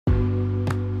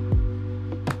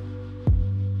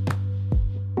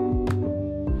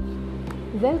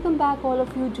Welcome back, all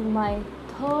of you, to my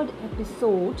third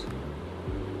episode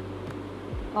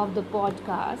of the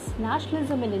podcast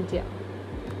Nationalism in India.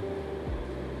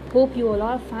 Hope you all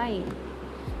are fine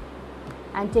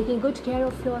and taking good care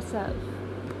of yourself.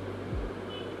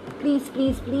 Please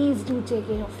do take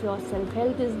care of yourself.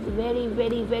 Health is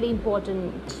very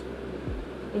important.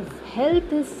 If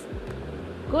health is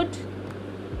good,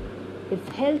 if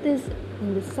health is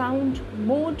in the sound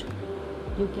mode,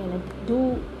 you can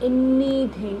do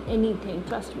anything,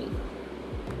 trust me.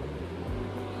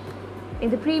 In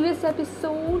the previous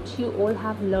episode, you all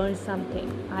have learned something.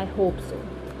 I hope so.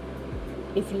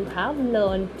 If you have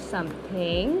learned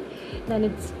something, then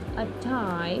it's a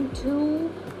time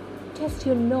to test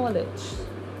your knowledge.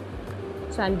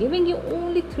 So I'm giving you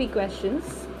only 3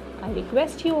 questions. I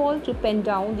request you all to pen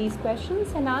down these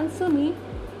questions and answer me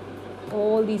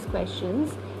all these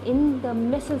questions in the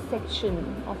message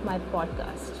section of my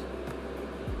podcast.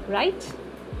 Right?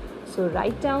 So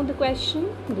write down the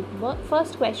question. The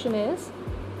first question is,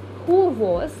 who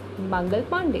was Mangal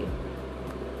Pandey?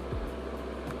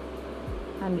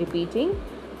 I'm repeating,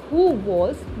 who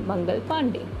was Mangal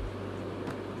Pandey?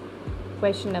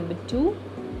 Question number 2,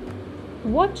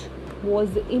 what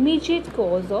was the immediate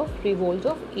cause of Revolt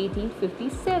of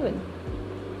 1857?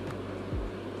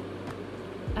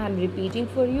 I'm repeating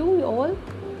for you all.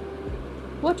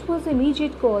 What was the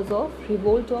immediate cause of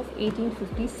Revolt of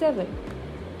 1857?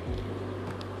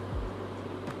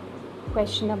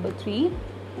 Question number 3.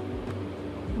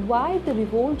 Why the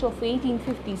Revolt of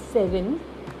 1857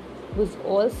 was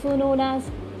also known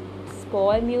as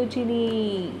Spoil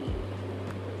Mutiny?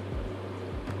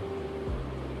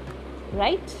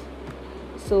 Right?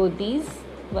 So these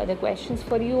were the questions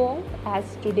for you all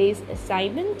as today's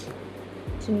assignment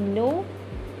to know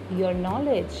your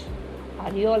knowledge.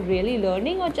 Are you all really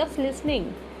learning or just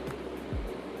listening?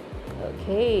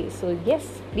 Okay, so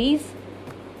yes, please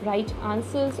write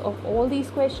answers of all these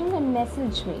questions and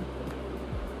message me.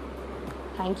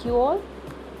 Thank you all.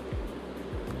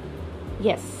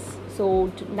 Yes,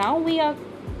 so now we are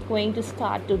going to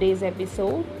start today's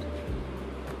episode.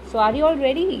 So are you all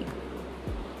ready?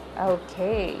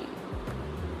 Okay.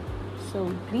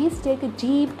 So please take a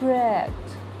deep breath.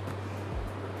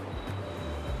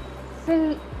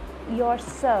 Fill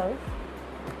yourself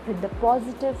with the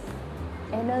positive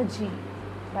energy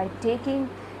by taking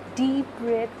deep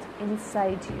breath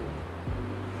inside you.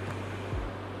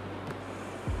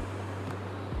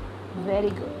 Very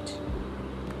good.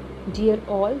 Dear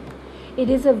all, it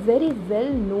is a very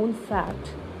well-known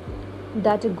fact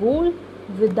that a goal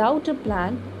without a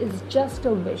plan is just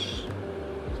a wish.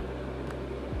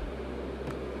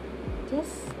 Yes,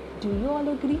 do you all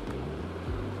agree?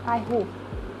 I hope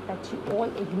that you all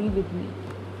agree with me.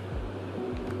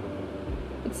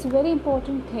 It's a very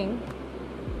important thing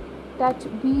that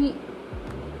we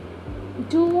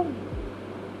do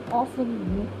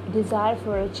often desire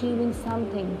for achieving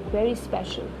something very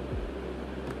special.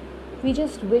 We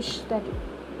just wish that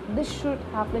this should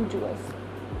happen to us.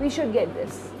 We should get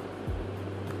this.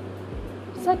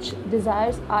 Such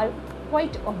desires are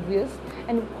quite obvious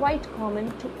and quite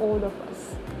common to all of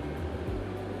us.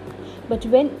 But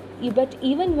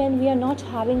even when we are not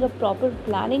having a proper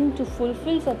planning to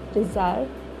fulfill such desire,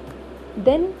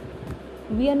 then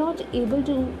we are not able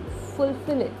to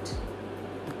fulfill it.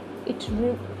 It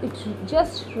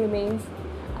just remains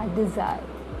a desire.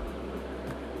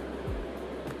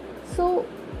 So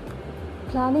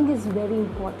planning is very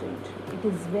important. It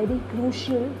is very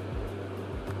crucial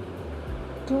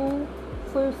to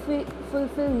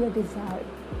fulfill your desire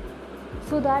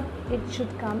so that it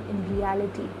should come in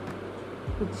reality.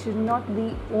 It should not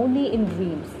be only in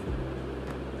dreams,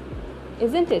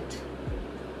 isn't it?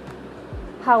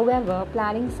 However,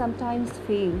 planning sometimes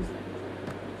fails.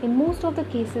 In most of the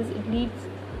cases, it leads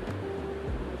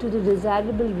to the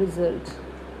desirable result.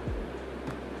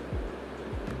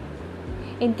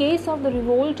 In case of the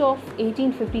Revolt of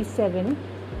 1857,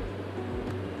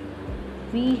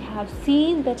 we have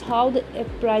seen that how the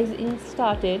uprising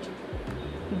started,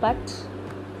 but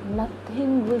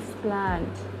nothing was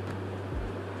planned.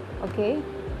 Okay,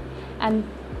 and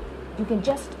you can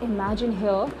just imagine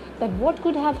here that what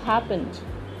could have happened.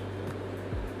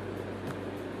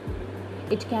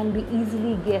 It can be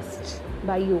easily guessed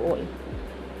by you all.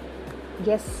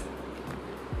 Yes,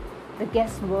 the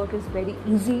guesswork is very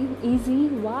easy.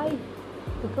 Why?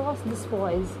 Because the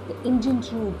spoils, the Indian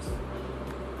troops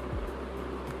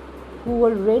who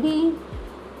were ready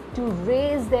to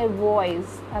raise their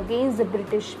voice against the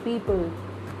British people,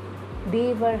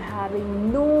 they were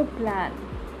having no plan.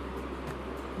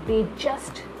 They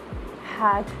just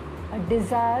had a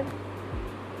desire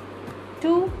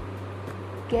to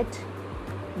get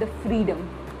the freedom.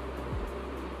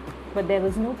 But there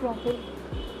was no proper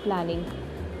planning.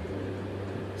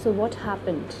 So what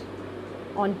happened?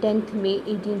 On 10th May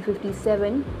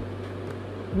 1857,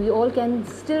 we all can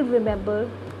still remember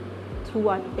through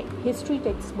our history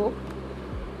textbook,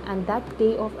 and that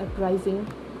day of uprising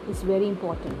is very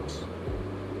important.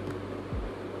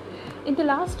 In the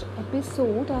last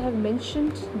episode, I have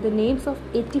mentioned the names of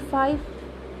 85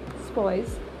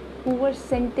 spoils who were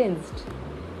sentenced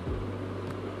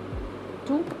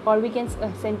to, or we can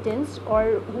sentenced,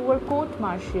 or who were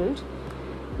court-martialed.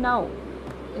 Now,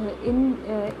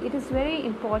 it is very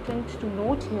important to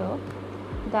note here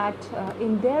that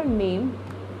in their name,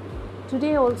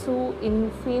 today also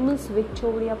in famous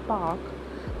Victoria Park,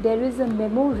 there is a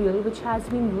memorial which has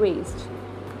been raised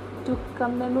to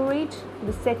commemorate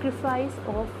the sacrifice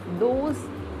of those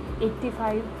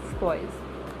 85 spoils.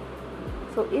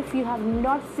 So if you have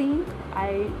not seen,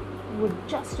 I would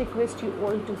just request you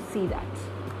all to see that.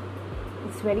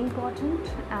 It's very important,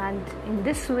 and in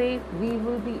this way we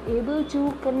will be able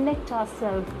to connect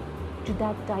ourselves to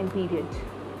that time period.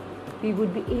 We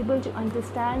would be able to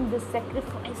understand the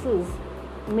sacrifices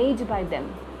made by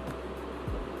them,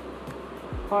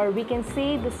 or we can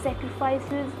say the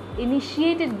sacrifices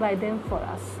initiated by them for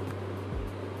us.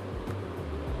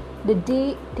 The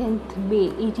day 10th May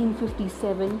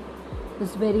 1857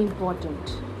 is very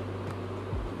important.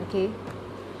 Okay,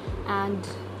 and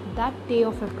that day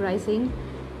of uprising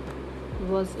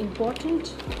was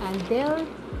important, and there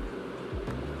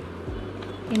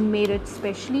in Meerut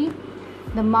especially,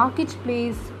 the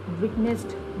marketplace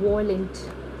witnessed violent,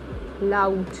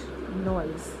 loud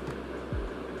noise.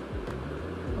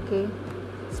 Okay,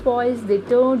 spoils, they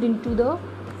turned into the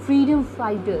freedom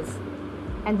fighters,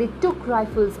 and they took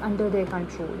rifles under their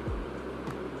control.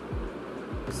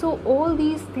 So all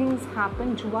these things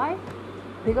happened. Why?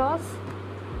 Because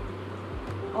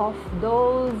of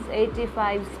those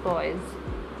 85 spoils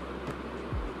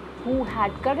who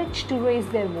had courage to raise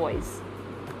their voice.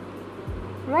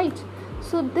 Right?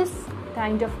 So this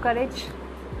kind of courage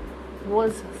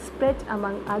was spread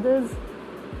among others,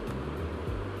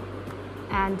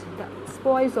 and the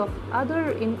spoils of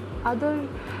other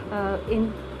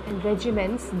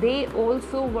regiments, they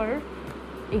also were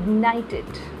ignited.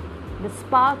 The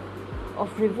spark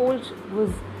of revolt was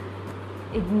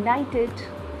ignited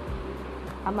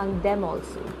among them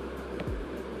also.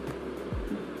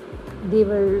 They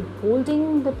were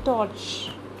holding the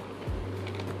torch.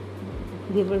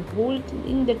 They were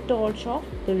holding the torch of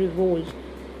the revolt.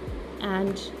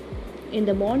 And in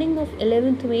the morning of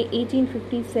 11th May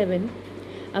 1857,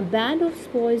 a band of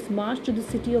spoils marched to the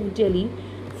city of Delhi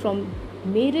from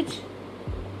Meerut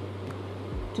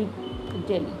to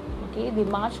Delhi. Okay, they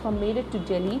marched from Meerut to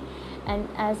Delhi, and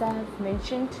as I have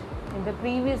mentioned in the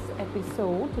previous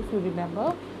episode, if you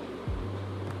remember,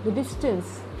 the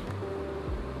distance,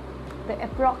 the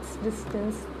approx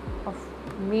distance of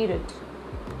Meerut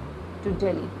to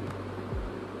Delhi,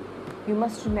 you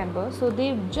must remember. So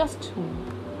they just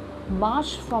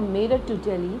marched from Meerut to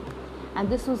Delhi, and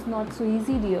this was not so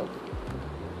easy, dear.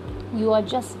 You are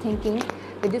just thinking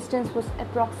the distance was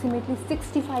approximately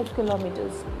 65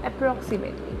 kilometers,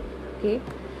 approximately. Okay,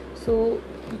 so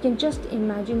you can just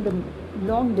imagine the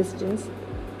long distance,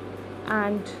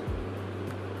 and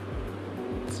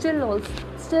still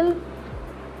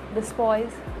the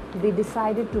spoils, they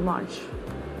decided to march.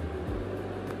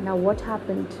 Now what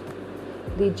happened?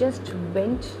 They just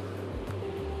went,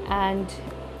 and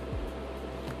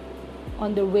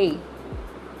on the way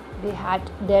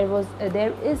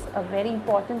there is a very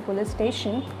important police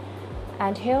station,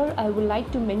 and here I would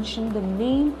like to mention the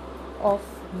name of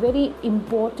very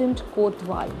important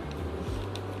kotwal.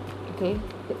 Okay,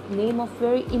 the name of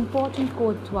very important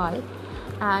kotwal,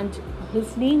 and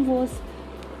his name was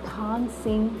Dhan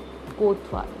Singh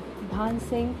Kotwal. Dhan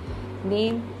Singh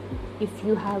name, if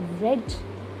you have read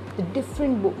the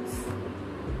different books,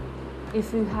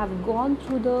 if you have gone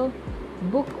through the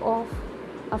book of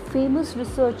a famous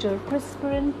researcher,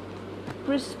 Crispin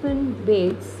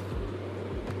Bates,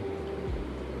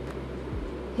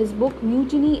 his book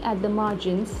Mutiny at the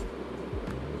Margins,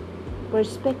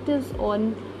 Perspectives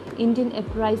on Indian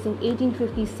Uprising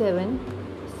 1857,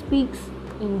 speaks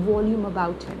in volume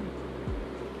about him.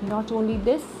 Not only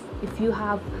this, if you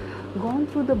have gone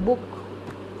through the book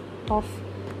of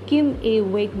Kim A.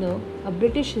 Wagner, a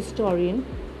British historian,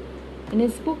 in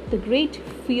his book The Great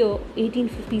Fear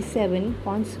 1857,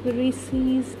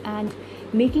 Conspiracies and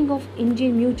Making of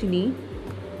Indian Mutiny,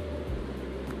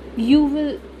 you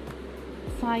will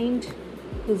find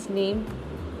his name,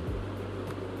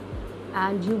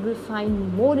 and you will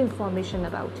find more information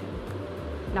about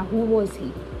him. Now, who was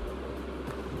he?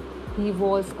 He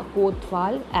was a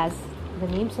Kotwal, as the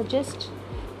name suggests.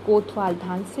 Kotwal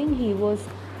Dhan Singh. He was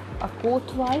a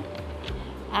Kotwal,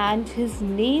 and his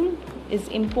name is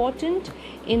important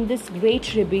in this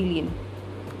great rebellion.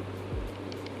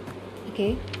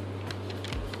 Okay.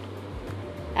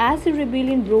 As the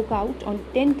rebellion broke out on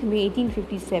 10th May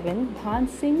 1857, Dhan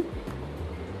Singh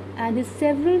and his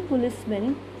several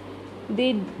policemen,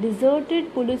 they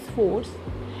deserted police force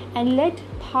and led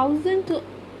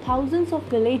thousands of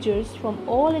villagers from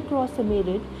all across the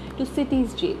Meerut to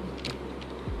city's jail.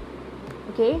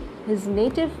 Okay, his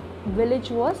native village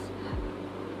was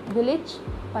village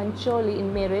Pancholi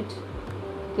in Meerut.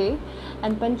 Okay,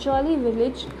 and Pancholi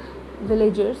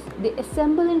villagers, they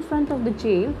assemble in front of the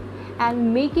jail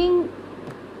and making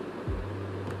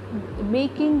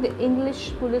the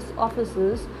English police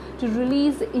officers to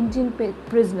release the Indian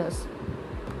prisoners.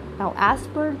 Now, as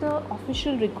per the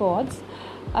official records,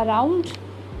 around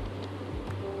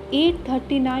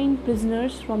 839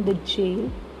 prisoners from the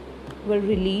jail were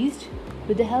released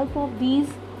with the help of these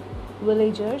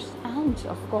villagers and,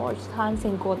 of course, Dhan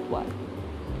Singh Kotwal.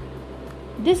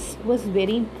 This was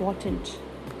very important,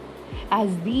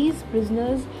 as these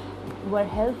prisoners were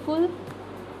helpful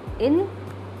in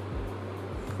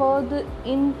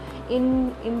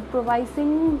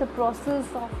improvising the process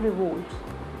of revolt.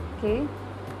 Okay,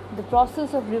 the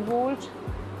process of revolt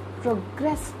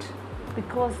progressed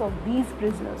because of these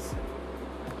prisoners.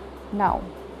 Now,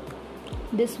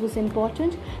 this was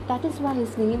important. That is why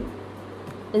his name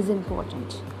is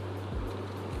important.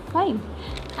 Fine.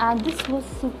 And this was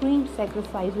supreme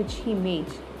sacrifice which he made.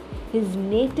 His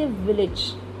native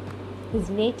village,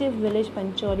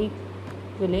 Panchori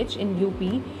village in UP,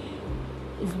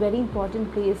 is very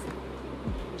important place.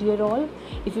 Dear all,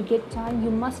 if you get time,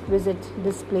 you must visit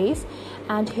this place.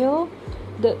 And here,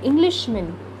 the English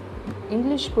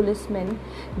policemen,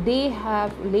 they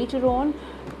have later on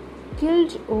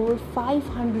killed over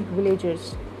 500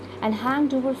 villagers and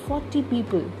hanged over 40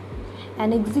 people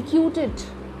and executed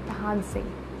Dhan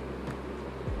Singh.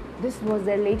 This was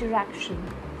their later action.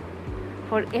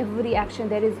 For every action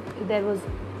there was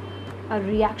a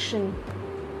reaction,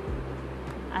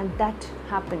 and that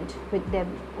happened with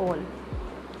them all.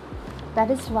 That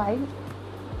is why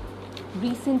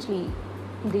recently,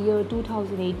 in the year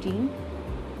 2018,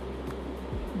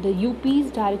 the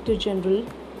UP's Director General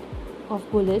of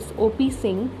Police, O.P.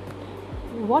 Singh,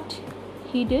 what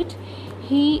he did,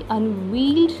 he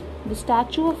unveiled the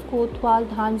statue of Kotwal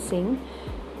Dhan Singh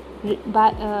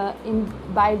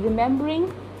by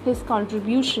remembering his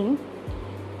contribution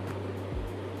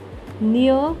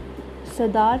near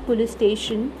Sadar police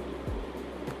station,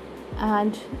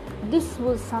 and this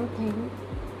was something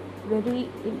very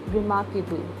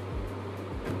remarkable.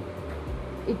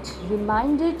 It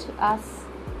reminded us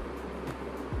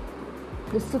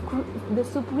the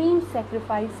supreme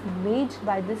sacrifice made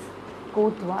by this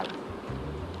Kotwal.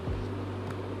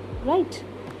 Right?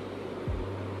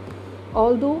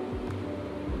 Although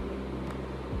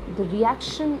the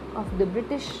reaction of the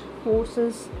British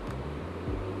forces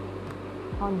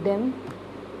on them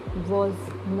was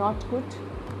not good,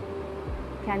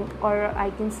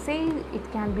 I can say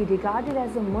it can be regarded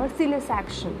as a merciless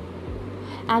action.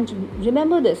 And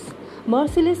remember this,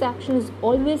 merciless action is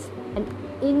always an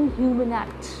inhuman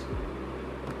act.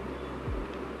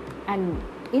 An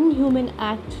inhuman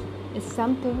act is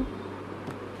something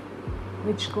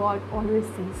which God always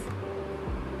sees.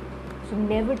 So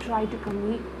never try to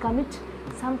commit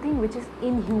something which is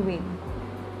inhumane.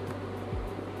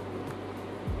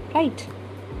 Right?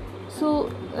 So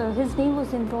his name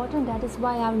was important. That is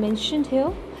why I have mentioned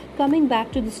here. Coming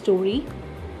back to the story.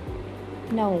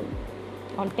 Now,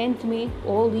 on 10th May,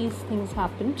 all these things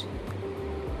happened.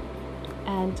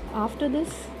 And after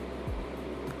this,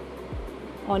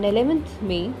 on 11th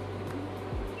May,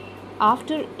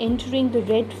 after entering the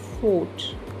Red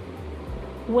Fort,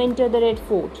 who entered the Red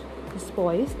Fort? The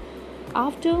Sepoys.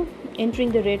 After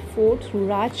entering the Red Fort through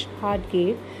Raj Ghat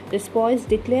Gate, the Sepoys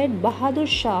declared Bahadur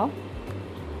Shah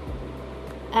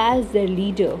as their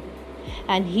leader,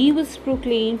 and he was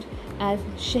proclaimed as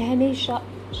Shahenshah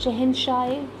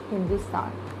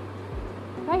Hindustan.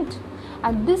 Right?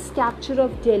 And this capture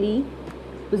of Delhi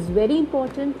was very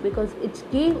important because it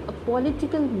gave a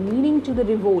political meaning to the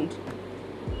revolt.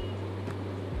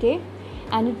 Okay?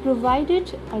 And it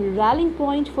provided a rallying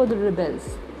point for the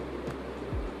rebels,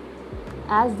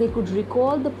 as they could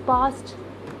recall the past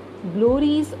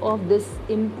glories of this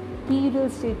imperial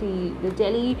city. The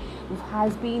Delhi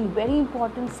has been very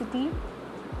important city,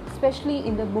 especially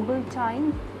in the Mughal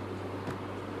time.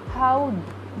 How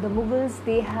the Mughals,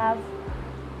 they have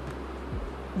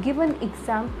give an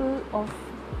example of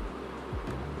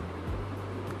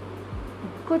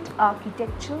good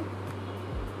architecture,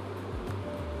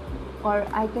 or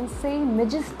I can say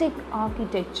majestic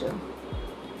architecture,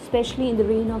 especially in the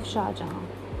reign of Shah Jahan.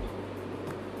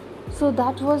 So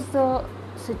that was the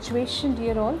situation,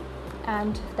 dear all,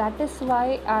 and that is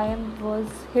why I was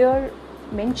here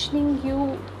mentioning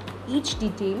you each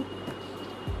detail,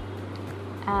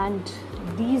 and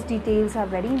these details are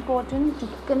very important to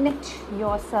connect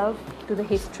yourself to the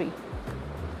history.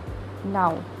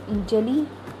 Now, in Delhi,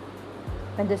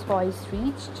 when this voice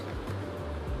reached,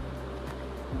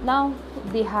 now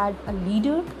they had a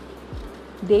leader.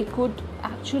 They could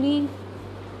actually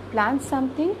plan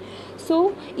something.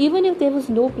 So even if there was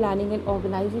no planning and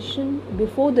organization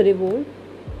before the revolt,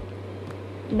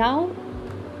 now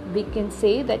we can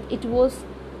say that it was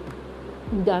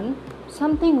done,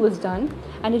 something was done,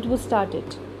 and it was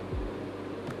started.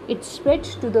 It spread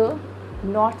to the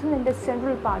northern and the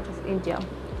central part of India.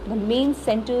 The main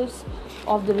centers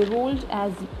of the revolt,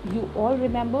 as you all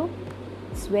remember,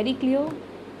 it's very clear: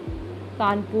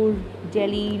 Kanpur,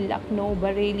 Delhi, Lucknow,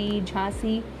 Bareilly,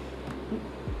 Jhansi,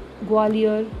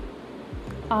 Gwalior,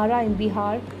 Ara in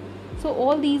Bihar. So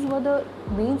all these were the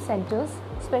main centers,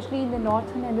 especially in the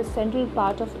northern and the central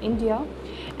part of India,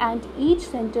 and each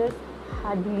center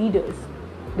had leaders,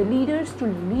 the leaders to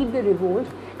lead the revolt,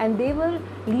 and they were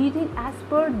leading as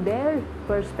per their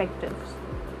perspectives.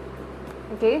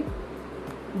 Okay,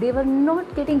 they were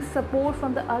not getting support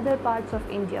from the other parts of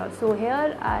India. So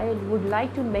here I would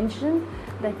like to mention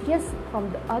that yes, from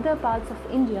the other parts of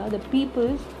India, the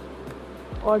people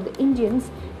or the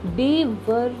Indians, they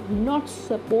were not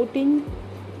supporting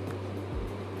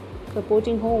the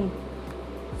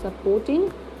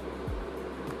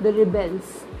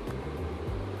rebels.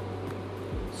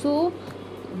 So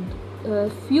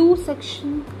few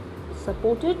sections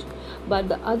supported, but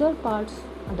the other parts,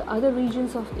 the other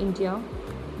regions of India,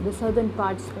 the southern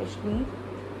part especially,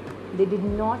 they did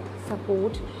not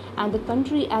support, and the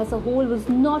country as a whole was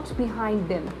not behind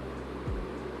them.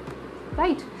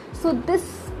 Right? So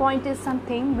this point is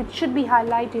something which should be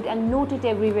highlighted and noted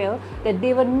everywhere, that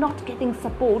they were not getting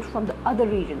support from the other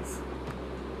regions.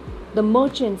 The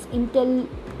merchants,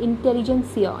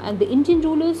 intelligentsia, and the Indian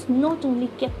rulers not only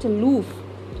kept aloof,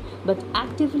 but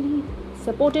actively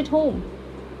supported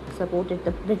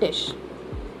the British.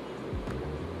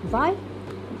 Why?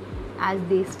 As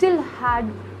they still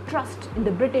had trust in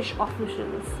the British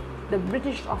officials, the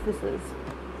British officers.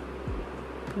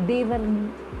 They were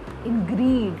in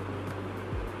greed.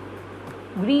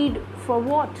 Greed for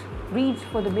what? Greed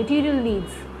for the material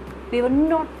needs. They were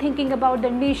not thinking about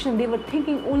their nation. They were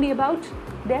thinking only about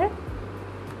their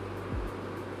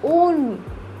own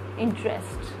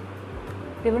interest.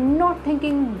 They were not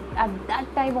thinking at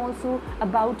that time also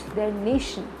about their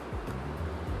nation.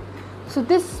 So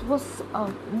this was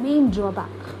a main drawback.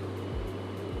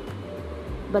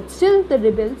 But still the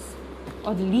rebels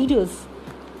or the leaders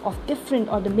of different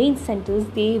or the main centers,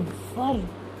 they were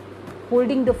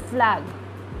holding the flag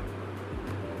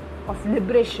of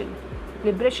liberation.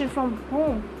 Liberation from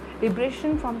whom?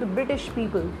 Liberation from the British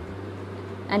people.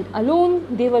 And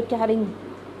alone they were carrying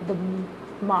the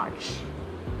march.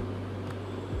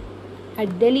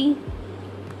 At Delhi,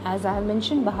 as I have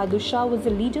mentioned, Bahadur Shah was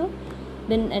the leader.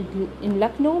 Then in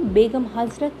Lucknow, Begum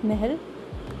Hazrat Mahal.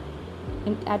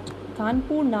 At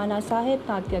Kanpur, Nana Sahib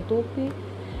Tatya Tope.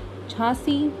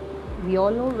 Jhansi, we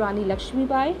all know Rani Lakshmi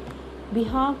Bai.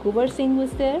 Bihar, Kuvar Singh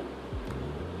was there.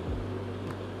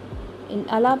 In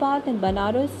Allahabad and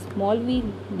Banaras, Maulvi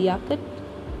Liaquat.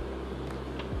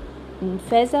 In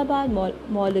Faizabad,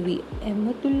 Maulvi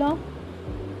Ahmadullah.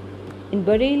 In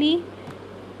Bareilly,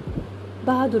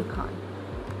 Bahadur Khan.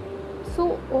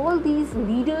 So all these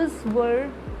leaders were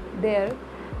there,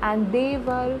 and they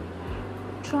were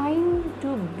trying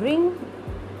to bring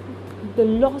the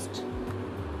lost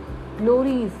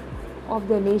glories of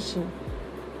their nation.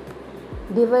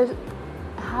 They were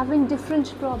having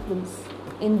different problems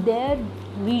in their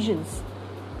regions.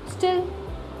 Still,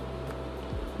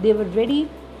 they were ready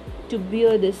to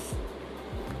bear this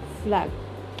flag.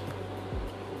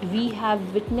 We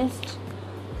have witnessed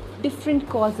different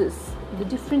causes, the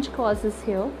different causes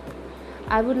here.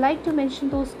 I would like to mention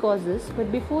those causes,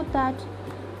 but before that,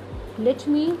 let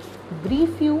me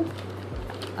brief you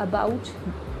about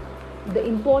the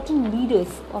important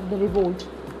leaders of the revolt.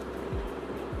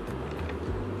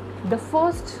 The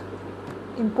first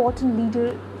important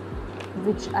leader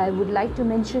which I would like to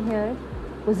mention here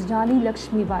was Rani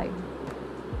Lakshmi Bai,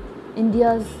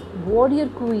 India's warrior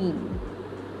queen,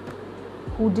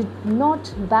 who did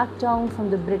not back down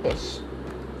from the British.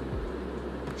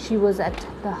 She was at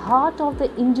the heart of the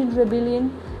Indian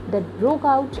rebellion that broke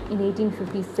out in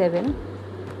 1857.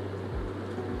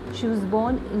 She was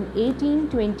born in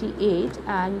 1828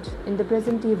 and in the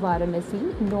present-day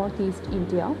Varanasi, northeast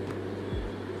India.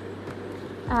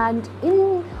 And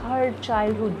in her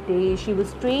childhood days, she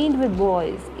was trained with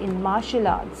boys in martial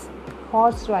arts,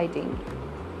 horse riding.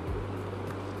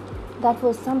 That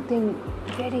was something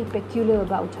very peculiar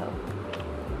about her.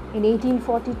 In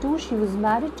 1842, she was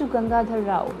married to Gangadhar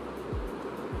Rao,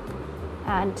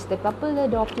 and the couple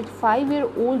adopted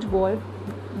 5-year-old boy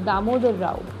Damodar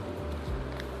Rao.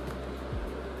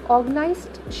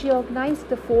 She organized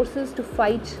the forces to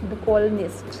fight the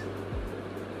colonists,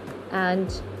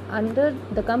 and under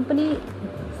the company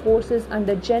forces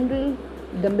under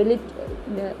the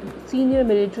senior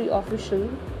military official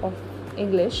of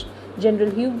English,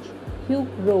 General Hugh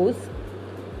Rose,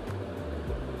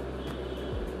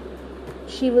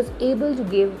 she was able to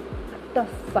give a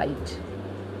tough fight.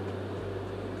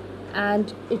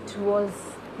 And it was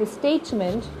his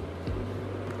statement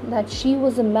that she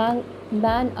was a man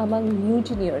among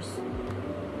mutineers.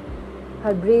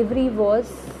 Her bravery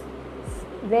was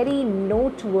very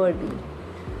noteworthy.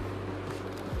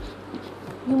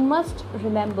 You must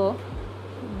remember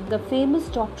the famous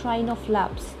doctrine of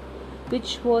lapse,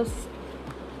 which was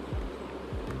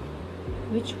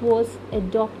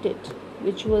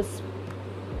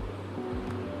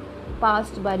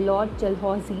passed by Lord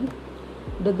Dalhousie,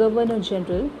 the Governor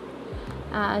General,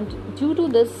 and due to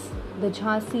this, in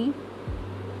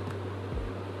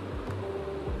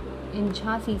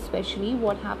Jhansi especially,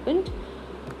 what happened?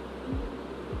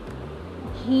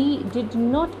 He did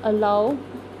not allow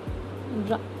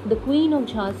the Queen of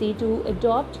Jhansi to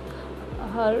adopt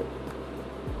her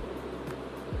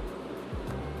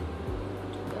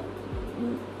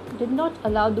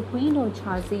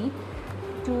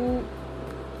to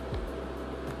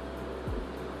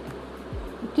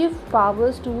give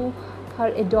powers to her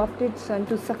adopted son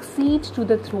to succeed to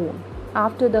the throne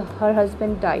after her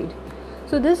husband died.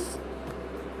 So this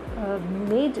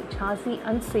made Jhansi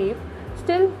unsafe.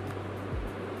 Still,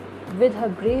 with her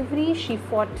bravery, she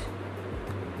fought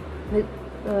with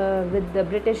the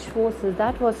British forces.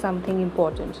 That was something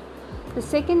important. The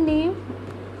second name,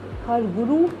 her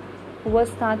guru was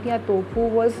Tatya Top, who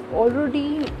was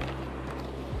already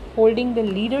holding the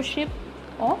leadership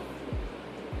of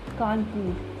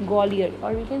Kanpur, Gwalior,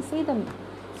 or we can say the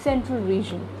central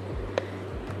region.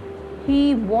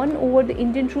 He won over the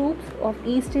Indian troops of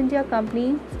East India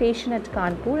Company stationed at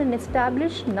Kanpur and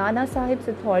established Nana Sahib's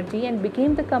authority and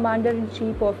became the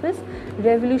commander-in-chief of his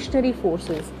revolutionary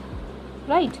forces.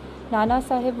 Right, Nana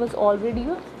Sahib was already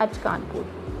at Kanpur.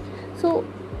 So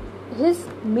his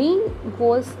main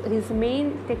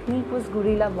technique was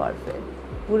guerrilla warfare.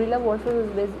 Guerrilla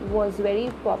warfare was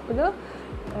very popular.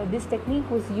 This technique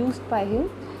was used by him,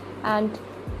 and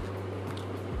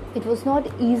it was not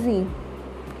easy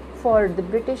for the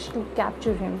British to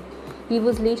capture him. He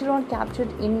was later on captured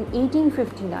in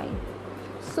 1859.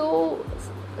 So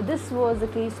this was the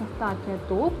case of Tatya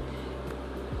Top.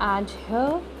 And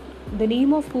here, the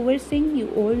name of Kuvar Singh, you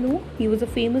all know. He was a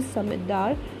famous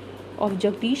Samidar of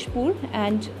Jagdishpur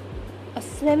and a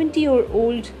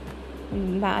 70-year-old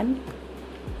man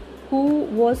who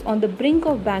was on the brink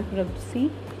of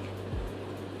bankruptcy.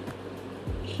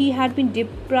 He had been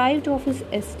deprived of his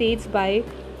estates by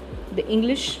the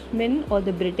Englishmen or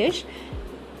the British,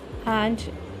 and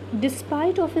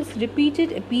despite of his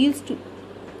repeated appeals to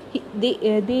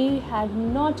they had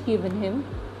not given him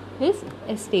his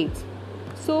estates.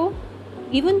 So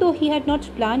even though he had not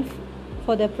planned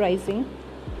for the uprising,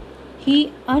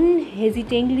 he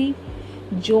unhesitatingly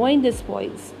joined the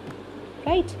spoils.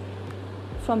 Right,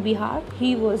 from Bihar,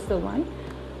 he was the one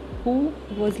who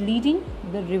was leading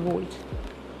the revolt.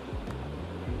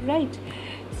 Right,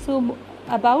 so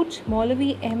about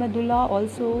Maulavi Ahmadullah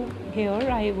also here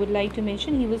I would like to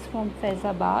mention. He was from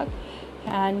Faizabad,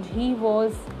 and he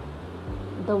was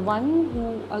the one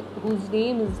whose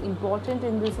name is important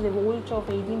in this revolt of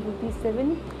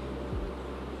 1857.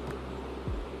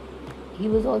 He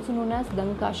was also known as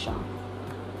Danka Shah.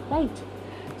 Right,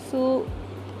 so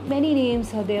many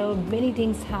names are there, many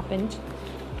things happened,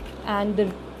 and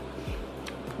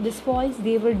the spoils,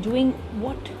 they were doing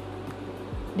what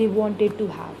they wanted to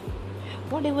have,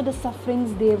 whatever the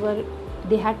sufferings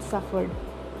they had suffered.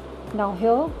 Now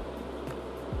here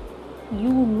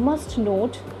you must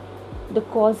note the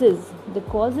causes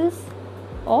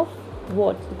of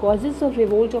what? The causes of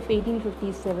revolt of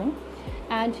 1857.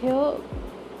 And here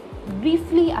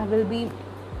briefly I will be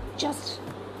just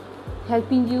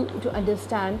helping you to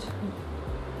understand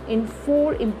in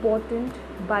 4 important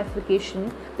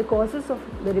bifurcation the causes of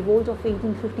the revolt of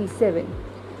 1857.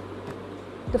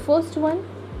 The first one,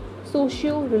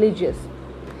 socio-religious.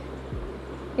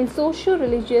 In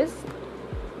socio-religious,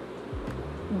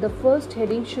 the first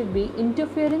heading should be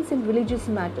interference in religious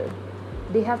matter.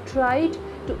 They have tried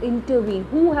to intervene.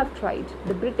 Who have tried?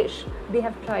 The British. They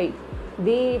have tried.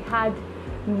 They had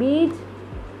made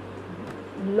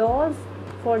laws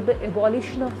for the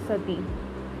abolition of sati.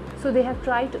 So they have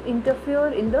tried to interfere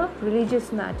in the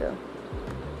religious matter.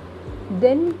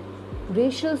 Then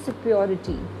racial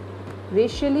superiority.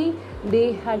 Racially,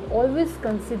 they had always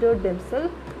considered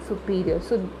themselves superior.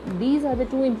 So these are the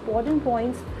 2 important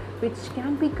points which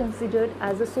can be considered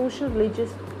as a social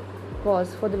religious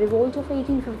cause for the revolt of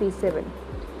 1857.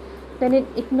 Then in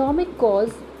economic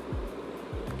cause,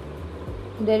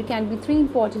 there can be 3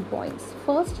 important points.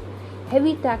 First,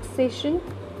 heavy taxation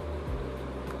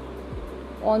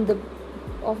on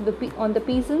the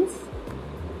peasants.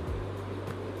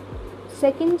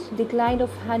 Second, decline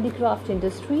of handicraft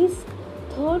industries.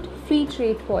 Third, free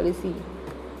trade policy.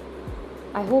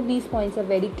 I hope these points are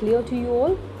very clear to you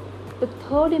all. The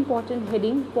third important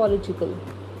heading, political.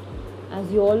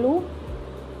 As you all know,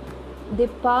 they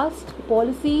passed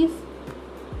policies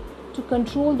to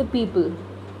control the people.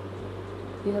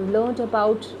 You have learnt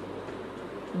about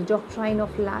the doctrine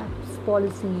of lapse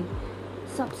policy,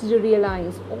 subsidiary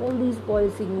alliance. All these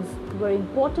policies were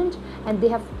important and they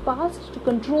have passed to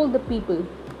control the people.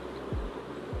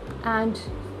 And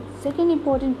second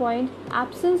important point,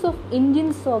 absence of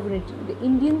Indian sovereignty. The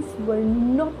Indians were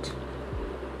not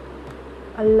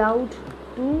allowed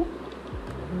to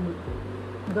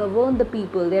govern the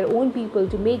people, their own people,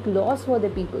 to make laws for the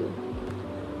people.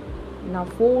 Now,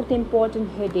 fourth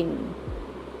important heading.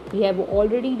 We have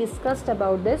already discussed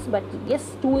about this, but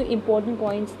yes, 2 important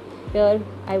points here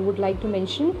I would like to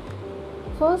mention.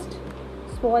 First,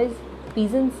 spoils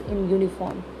peasants in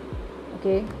uniform.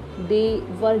 Okay, they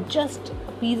were just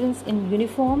peasants in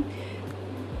uniform.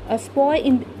 A spoil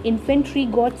in infantry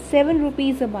got 7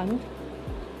 rupees a month.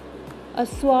 A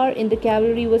swar in the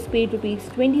cavalry was paid rupees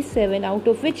 27, out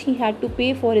of which he had to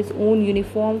pay for his own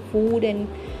uniform, food and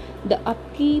the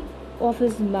upkeep of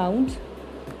his mount,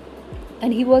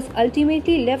 and he was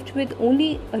ultimately left with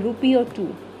only a rupee or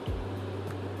 2.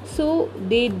 So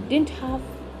they didn't have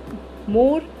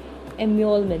more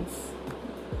emoluments,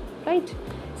 right?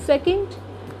 Second,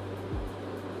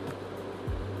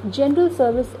 General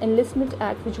Service Enlistment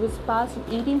Act, which was passed in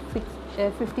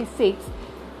 1856,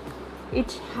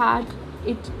 it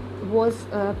was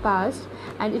passed,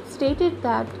 and it stated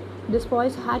that the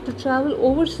boys had to travel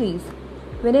overseas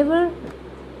whenever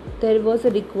there was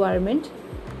a requirement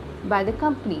by the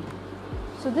company.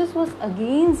 So this was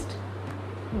against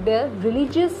the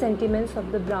religious sentiments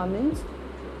of the Brahmins.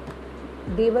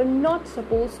 They were not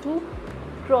supposed to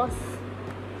cross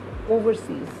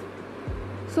overseas.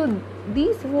 So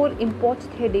these 4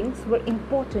 important headings were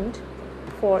important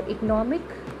for economic,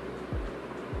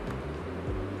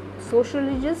 social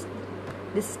religious,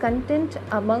 discontent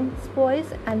amongst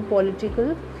boys, and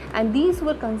political, and these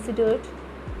were considered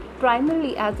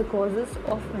primarily as the causes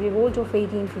of revolt of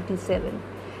 1857,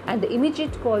 and the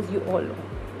immediate cause you all know.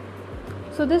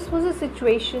 So this was a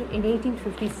situation in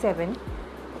 1857.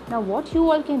 Now what you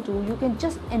all can do, you can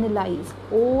just analyze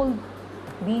all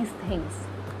these things,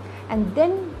 and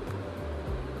then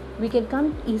we can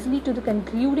come easily to the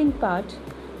concluding part,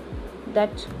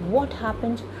 that what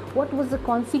happened, what was the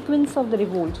consequence of the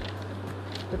revolt.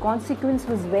 The consequence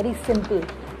was very simple.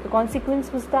 The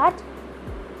consequence was that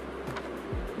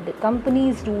the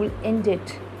company's rule ended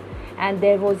and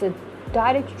there was a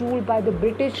direct rule by the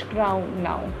British Crown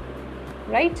now,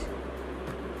 right?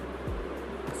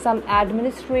 Some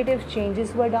administrative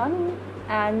changes were done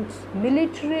and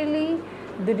militarily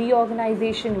the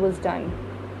reorganization was done,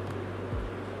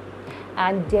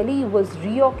 and Delhi was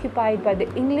reoccupied by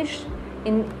the English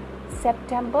by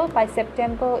September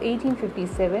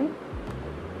 1857.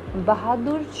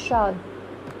 Bahadur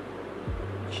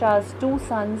Shah's 2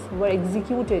 sons were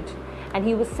executed and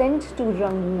he was sent to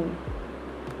Rangoon.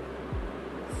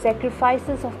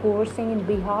 Sacrifices of Kuvar Singh in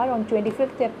Bihar on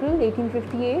 25th April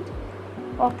 1858.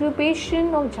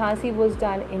 Occupation of Jhansi was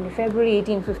done in February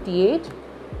 1858.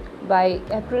 By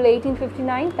April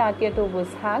 1859, Tatyato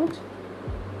was hanged.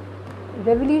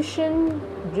 Revolution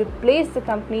replaced the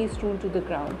company's rule to the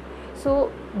ground.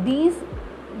 So these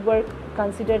were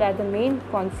considered as the main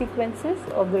consequences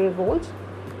of the revolt.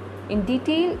 In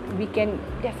detail, we can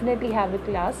definitely have a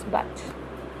class, but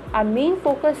our main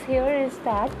focus here is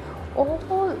that all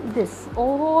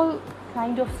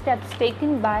kind of steps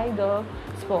taken by the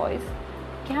boys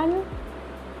can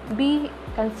be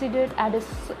considered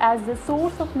as the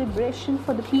source of liberation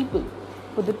for the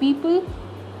people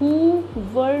who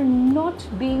were not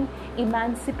being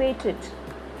emancipated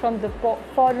from the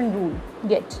foreign rule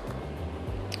yet.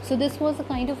 So this was a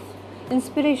kind of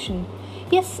inspiration.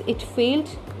 Yes, it failed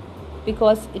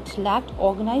because it lacked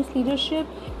organized leadership,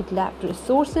 it lacked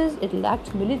resources, it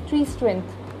lacked military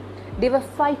strength. They were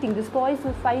fighting, these boys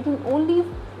were fighting only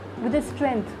with the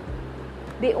strength.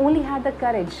 They only had the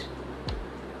courage.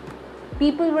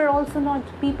 People were also not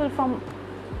people from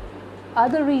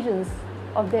other regions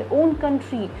of their own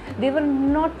country. They were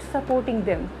not supporting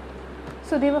them.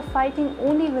 So they were fighting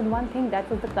only with one thing, that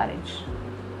was the courage.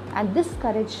 And this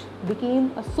courage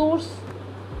became a source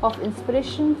of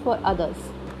inspiration for others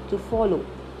to follow.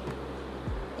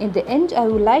 In the end, I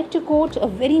would like to quote a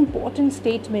very important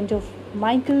statement of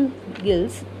Michael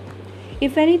Gills.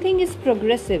 If anything is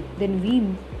progressive, then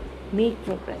we make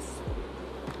progress.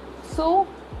 So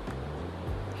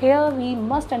here we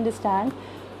must understand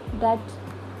that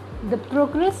the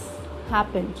progress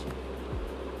happened.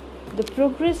 The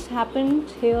progress happened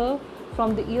here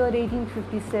from the year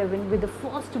 1857 with the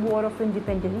first war of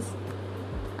independence,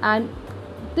 and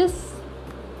this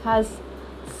has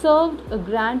served a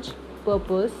grand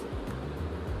purpose,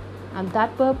 and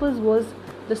that purpose was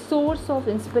the source of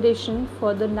inspiration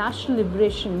for the national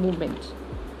liberation movement.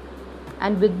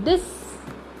 And with this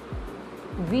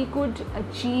we could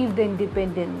achieve the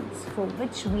independence for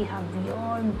which we have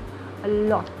yearned a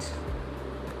lot.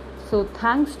 So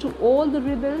thanks to all the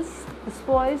rebels, the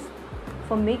boys,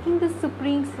 for making the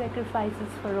supreme sacrifices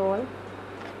for all.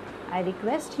 I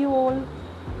request you all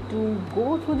to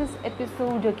go through this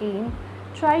episode again,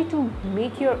 try to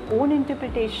make your own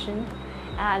interpretation,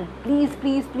 and please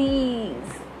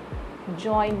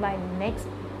join my next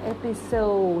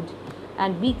episode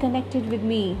and be connected with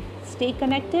me. Stay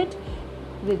connected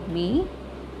with me.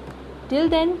 Till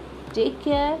then, take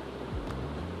care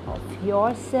of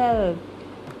yourself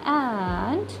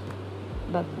and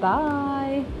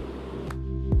bye-bye.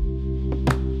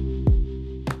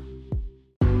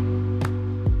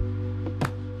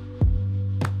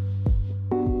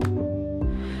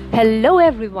 Hello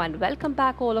everyone, welcome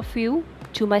back all of you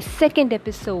to my second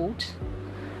episode.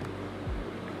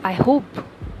 I hope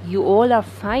you all are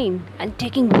fine and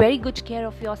taking very good care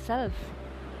of yourself.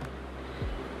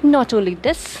 Not only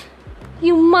this,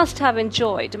 you must have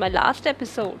enjoyed my last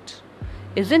episode,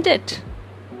 isn't it?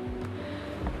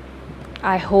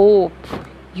 I hope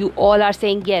you all are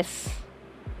saying yes.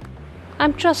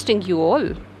 I'm trusting you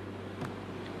all.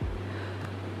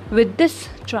 With this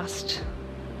trust,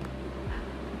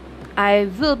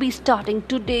 I will be starting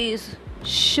today's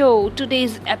show,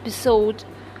 today's episode.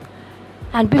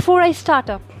 And before I start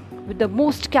up with the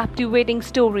most captivating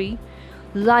story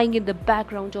lying in the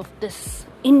background of this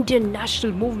Indian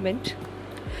national movement,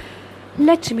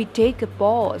 let me take a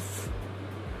pause.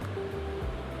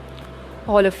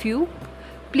 All of you,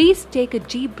 please take a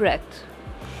deep breath.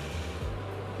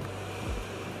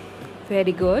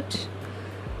 Very good.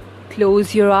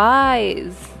 Close your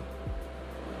eyes.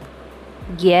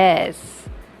 Yes,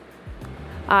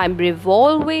 I'm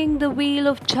revolving the wheel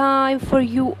of time for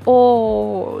you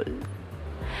all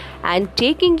and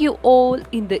taking you all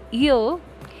in the year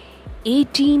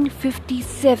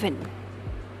 1857,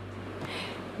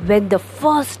 when the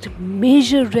first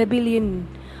major rebellion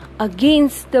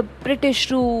against the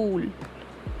British rule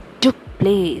took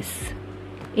place.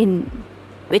 In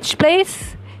which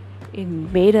place? In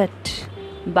Meerut,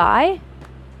 by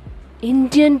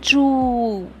Indian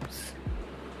troops.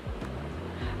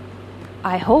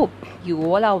 I hope you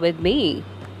all are with me.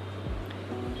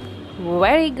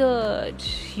 Very good.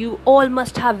 You all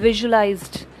must have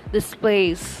visualized this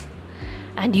place,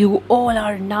 and you all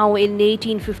are now in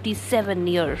 1857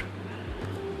 year.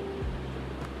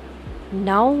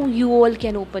 Now you all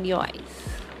can open your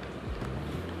eyes.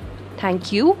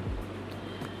 Thank you.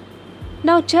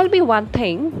 Now tell me one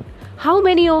thing. How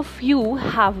many of you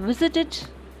have visited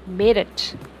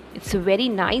Meerut? It's a very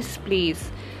nice place.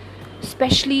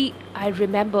 Especially, I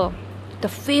remember the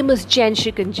famous Jain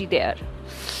Shikanji there.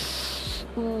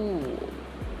 Ooh,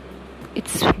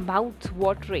 it's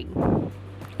mouth-watering,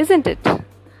 isn't it?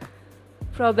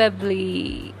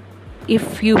 Probably,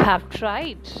 if you have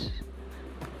tried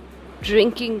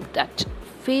drinking that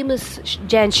famous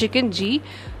Jain Shikanji,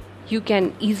 you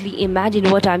can easily imagine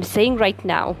what I'm saying right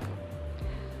now.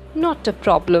 Not a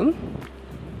problem.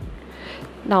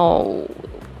 Now,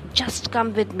 just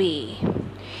come with me.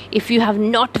 If you have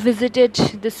not visited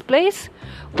this place,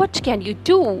 what can you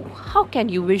do? How can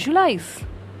you visualize?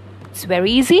 It's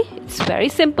very easy. It's very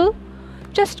simple.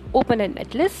 Just open an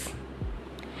atlas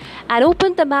and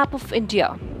open the map of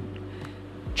India.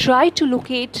 tried to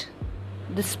locate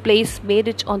this place, made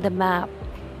it on the map.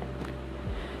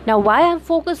 Now, why I'm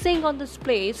focusing on this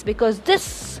place? Because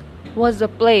this was the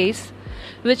place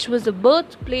which was the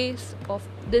birthplace of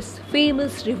this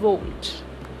famous revolt.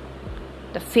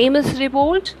 The famous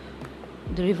revolt,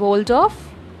 the revolt of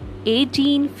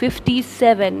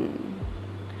 1857.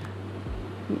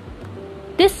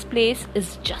 This place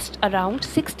is just around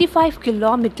 65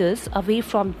 kilometers away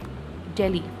from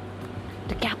Delhi,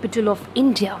 the capital of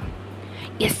India.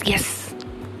 Yes.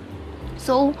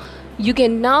 So you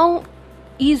can now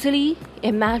easily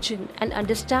imagine and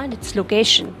understand its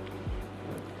location.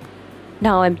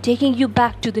 Now I'm taking you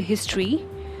back to the history.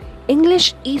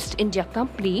 English East India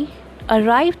Company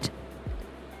arrived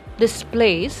this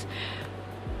place,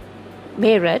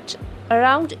 Meerut,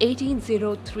 around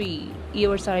 1803.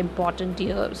 Years are important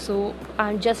here, so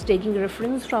I'm just taking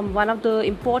reference from one of the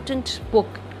important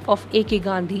book of A.K.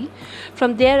 Gandhi.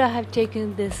 From there I have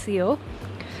taken this year.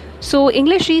 So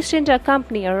English East India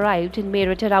Company arrived in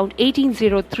Meerut around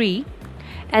 1803,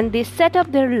 and they set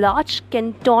up their large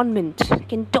cantonment.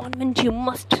 Cantonment, you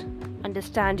must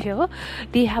understand here.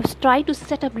 They have tried to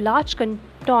set up large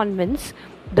cantonments,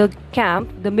 the camp,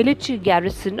 the military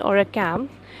garrison or a camp,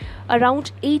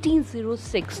 around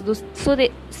 1806. So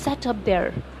they set up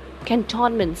their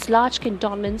cantonments, large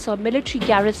cantonments or military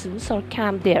garrisons or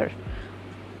camp there.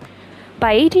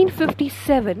 By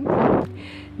 1857,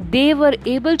 they were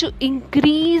able to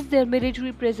increase their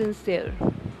military presence there.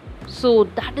 So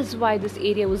that is why this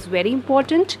area was very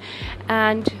important.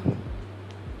 And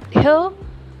here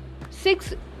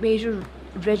 6 major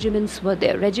regiments were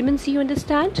there. Regiments, you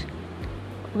understand?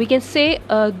 We can say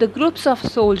the groups of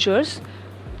soldiers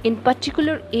in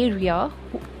particular area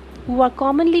who are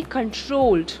commonly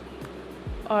controlled,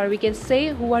 or we can say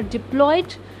who are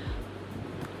deployed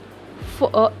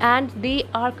for, and they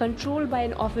are controlled by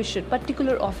an official,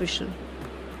 particular official.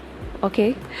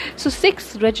 Okay, so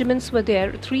 6 regiments were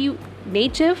there, 3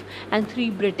 native and 3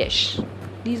 British.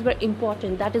 These were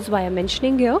important, that is why I'm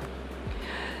mentioning here.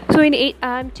 So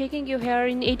I'm taking you here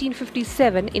in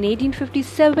 1857. In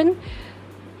 1857,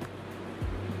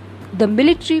 the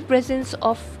military presence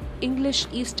of English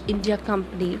East India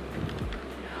Company,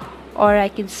 or I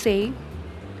can say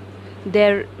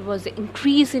there was an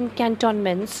increase in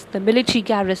cantonments, the military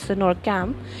garrison or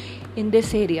camp in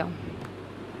this area.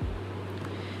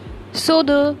 So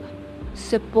the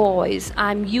sepoys,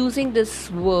 I'm using this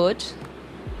word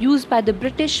used by the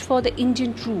British for the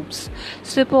Indian troops.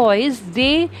 Sepoys,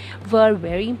 they were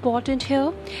very important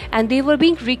here, and they were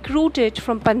being recruited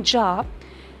from Punjab,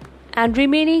 and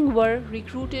remaining were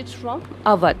recruited from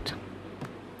Awadh.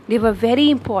 They were very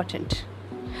important.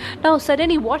 Now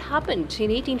suddenly what happened in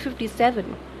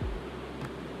 1857?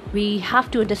 We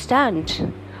have to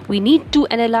understand. We need to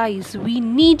analyze. We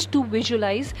need to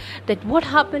visualize that what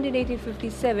happened in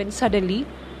 1857 suddenly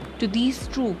to these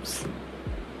troops.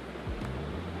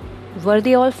 Were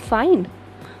they all fine?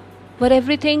 Were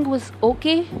everything was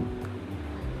okay?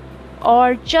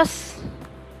 Or just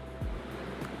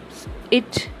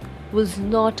it was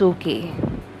not okay?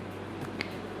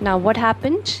 Now what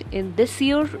happened in this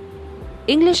year?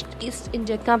 English East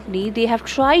India Company, they have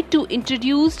tried to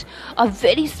introduce a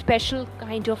very special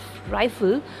kind of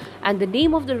rifle, and the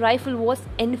name of the rifle was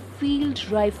Enfield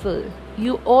rifle.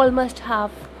 You all must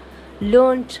have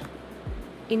learnt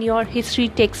in your history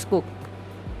textbook.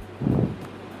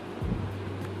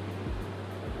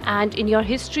 And in your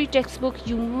history textbook,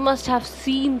 you must have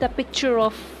seen the picture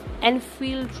of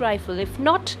Enfield rifle. If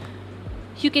not,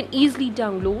 you can easily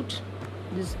download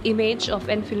this image of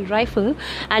Enfield rifle,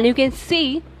 and you can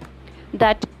see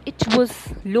that it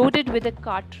was loaded with a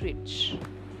cartridge.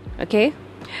 Okay,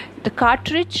 the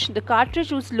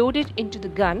cartridge was loaded into the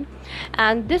gun,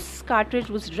 and this cartridge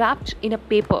was wrapped in a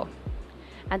paper,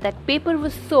 and that paper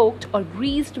was soaked or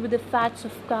greased with the fats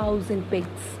of cows and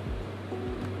pigs.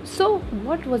 So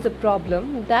what was the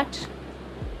problem? That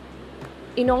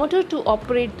in order to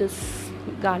operate this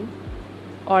gun,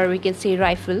 or we can say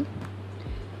rifle,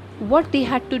 what they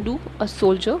had to do,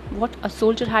 what a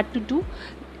soldier had to do,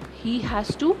 he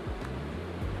has to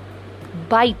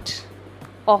bite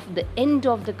off the end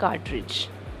of the cartridge.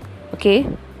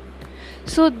 Okay,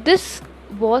 so this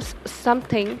was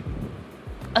something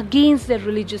against their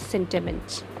religious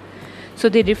sentiments. So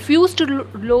they refused to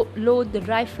load the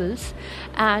rifles,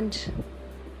 and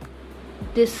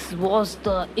this was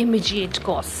the immediate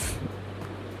cause.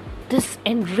 This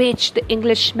enraged the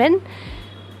Englishmen,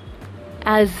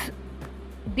 as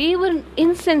they were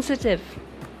insensitive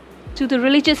to the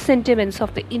religious sentiments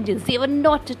of the Indians. They were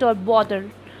not at all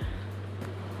bothered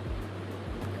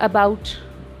about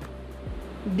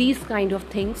these kind of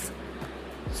things.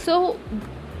 So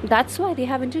that's why they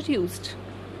have introduced,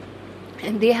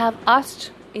 and they have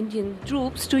asked Indian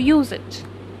troops to use it.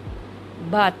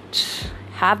 But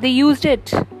have they used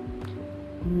it?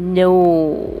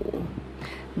 No.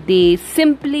 They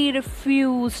simply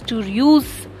refuse to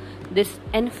use this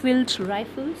Enfield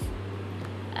rifles.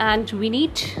 And we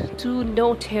need to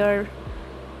note here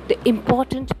the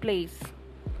important place,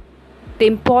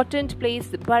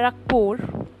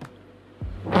 Barakpur,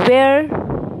 where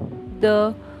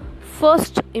the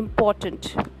first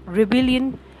important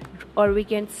rebellion, or we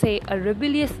can say a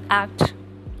rebellious act,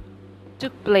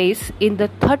 took place in the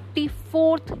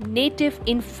 34th Native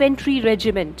Infantry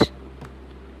Regiment.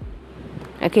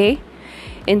 Okay,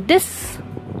 in this,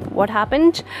 what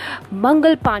happened?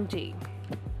 Mangal Pandey,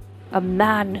 a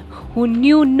man who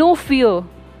knew no fear,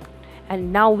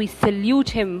 and now we salute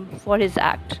him for his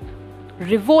act,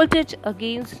 revolted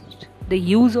against the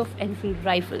use of Enfield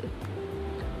rifle.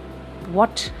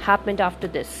 What happened after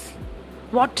this?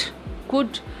 What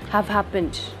could have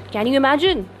happened? Can you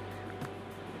imagine?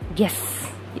 Yes,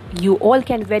 you all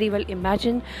can very well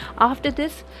imagine. After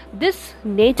this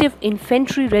Native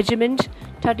Infantry Regiment,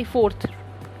 34th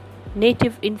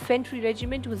Native Infantry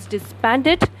Regiment, was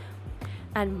disbanded,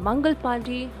 and Mangal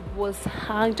Pandey was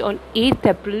hanged on 8th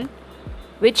April.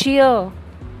 Which year?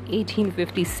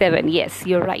 1857. Yes,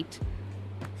 you're right.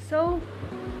 So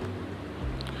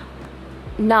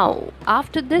now,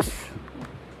 after this,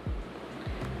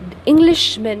 the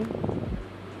Englishmen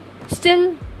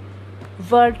still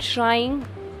were trying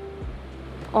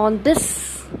on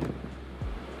this,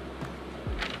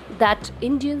 that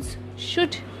Indian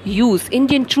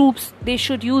troops, they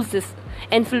should use this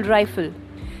Enfield rifle.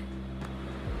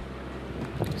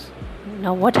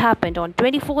 Now what happened on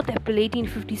 24th April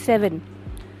 1857?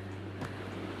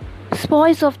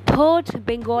 Spoils of 3rd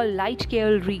Bengal Light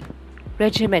Cavalry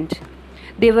Regiment,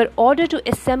 they were ordered to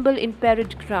assemble in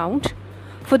parade ground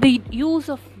for the use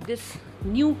of this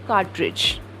new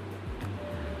cartridge.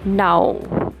 Now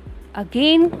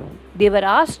again they were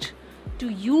asked to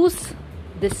use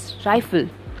this rifle.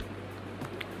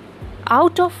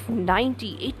 Out of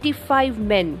 85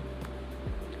 men,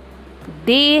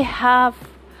 they have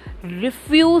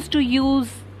refused to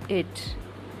use it.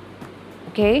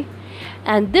 Okay,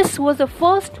 and this was the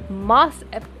first mass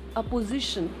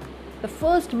opposition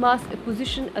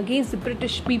against the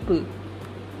British people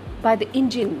by the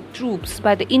Indian troops,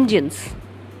 by the Indians.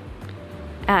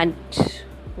 And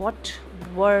what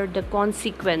were the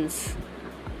consequences?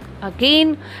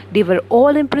 Again, they were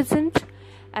all imprisoned,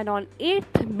 and on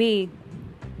 8th May,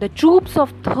 the troops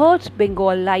of 3rd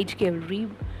Bengal Light Cavalry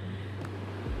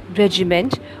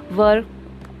Regiment were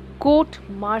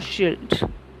court-martialed.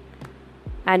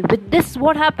 And with this,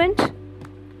 what happened?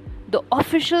 The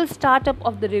official startup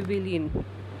of the rebellion.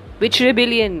 Which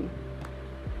rebellion?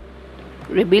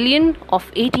 Rebellion of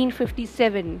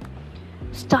 1857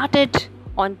 started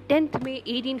on 10th May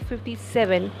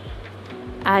 1857,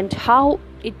 and how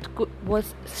it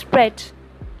was spread,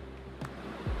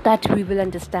 that we will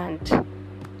understand,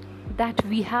 that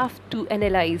we have to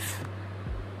analyze.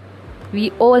 We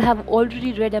all have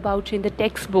already read about in the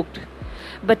textbook,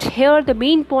 but here the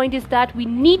main point is that we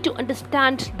need to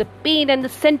understand the pain and the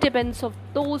sentiments of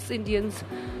those Indians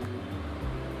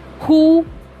who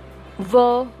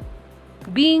were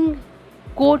being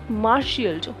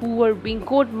court-martialed.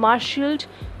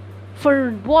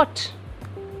 For what?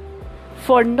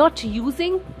 For not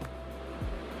using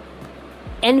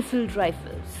Enfield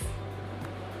rifles.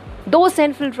 Those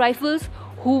Enfield rifles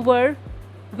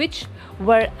which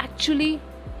were actually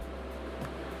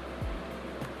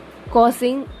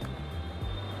causing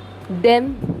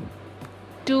them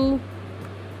to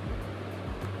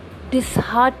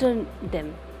disheartening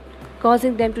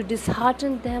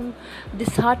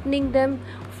them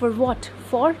for what?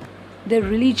 For their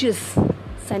religious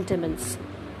sentiments.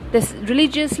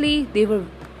 Religiously, they were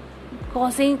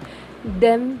causing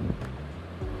them,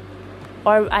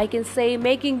 or I can say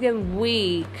making them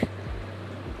weak.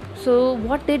 So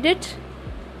what they did?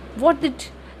 What did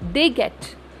they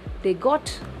get? They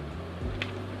got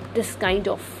this kind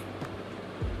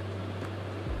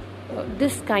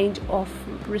of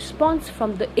response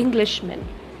from the Englishmen.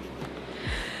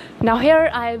 Now here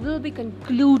I will be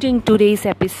concluding today's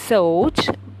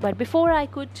episode, but before I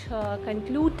could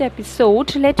conclude the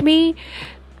episode, let me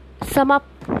sum up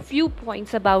a few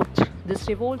points about this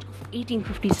revolt of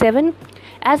 1857.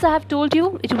 As I have told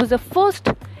you, it was the first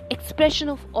expression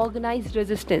of organized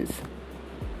resistance.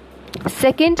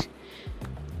 Second,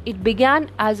 it began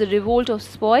as a revolt of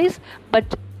spoils,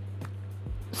 but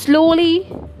slowly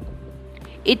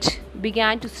it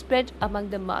began to spread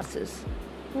among the masses.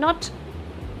 Not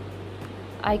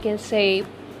I can say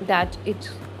that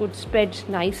it could spread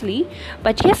nicely,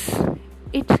 but yes,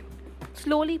 it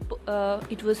slowly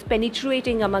it was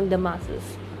penetrating among the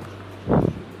masses.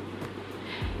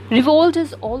 Revolt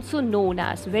is also known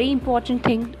as, very important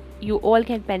thing you all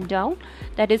can pen down,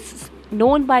 that is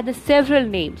known by the several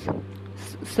names: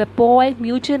 Sepoy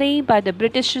Mutiny by the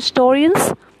British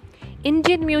historians,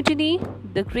 Indian Mutiny,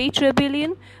 the Great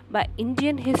Rebellion by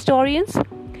Indian historians,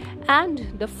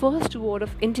 and the First War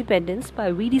of Independence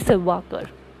by V.D. Savarkar.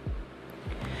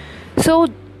 So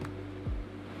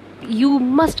you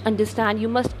must understand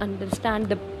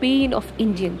the pain of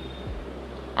Indian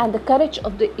and the courage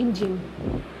of the Indian.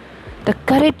 The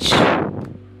courage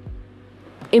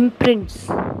imprints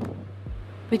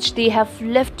which they have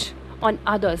left on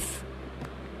others.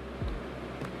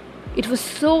 It was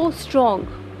so strong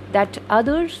that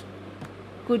others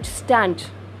could stand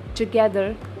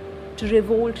together to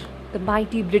revolt the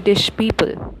mighty British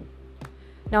people.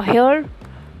 Now here,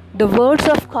 the words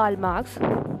of Karl Marx.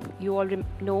 You all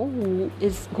know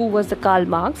who was the Karl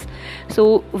Marx.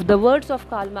 So the words of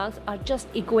Karl Marx are just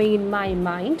echoing in my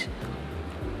mind.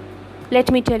 Let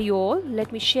me tell you all,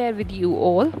 let me share with you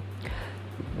all.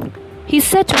 He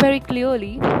said very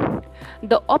clearly,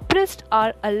 the oppressed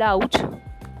are allowed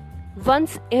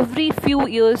once every few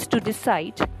years to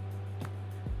decide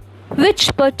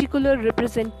which particular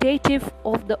representative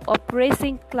of the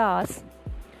oppressing class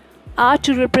are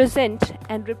to represent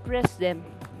and repress them.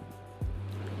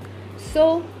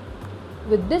 So,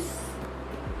 with this,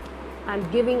 I'm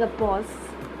giving a pause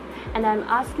and I'm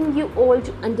asking you all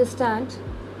to understand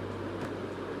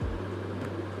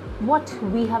what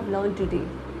we have learned today.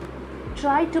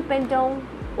 Try to pen down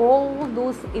all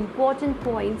those important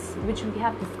points which we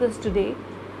have discussed today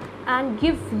and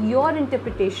give your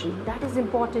interpretation. That is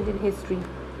important in history.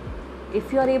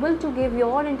 If you are able to give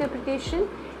your interpretation,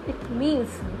 it means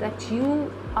that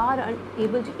you are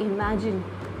able to imagine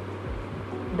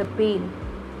the pain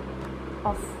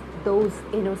of those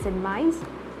innocent minds.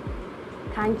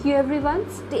 Thank you everyone.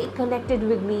 Stay connected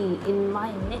with me in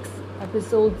my next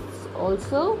episodes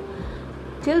also.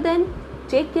 Till then,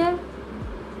 take care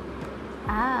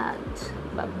and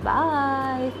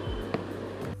bye-bye.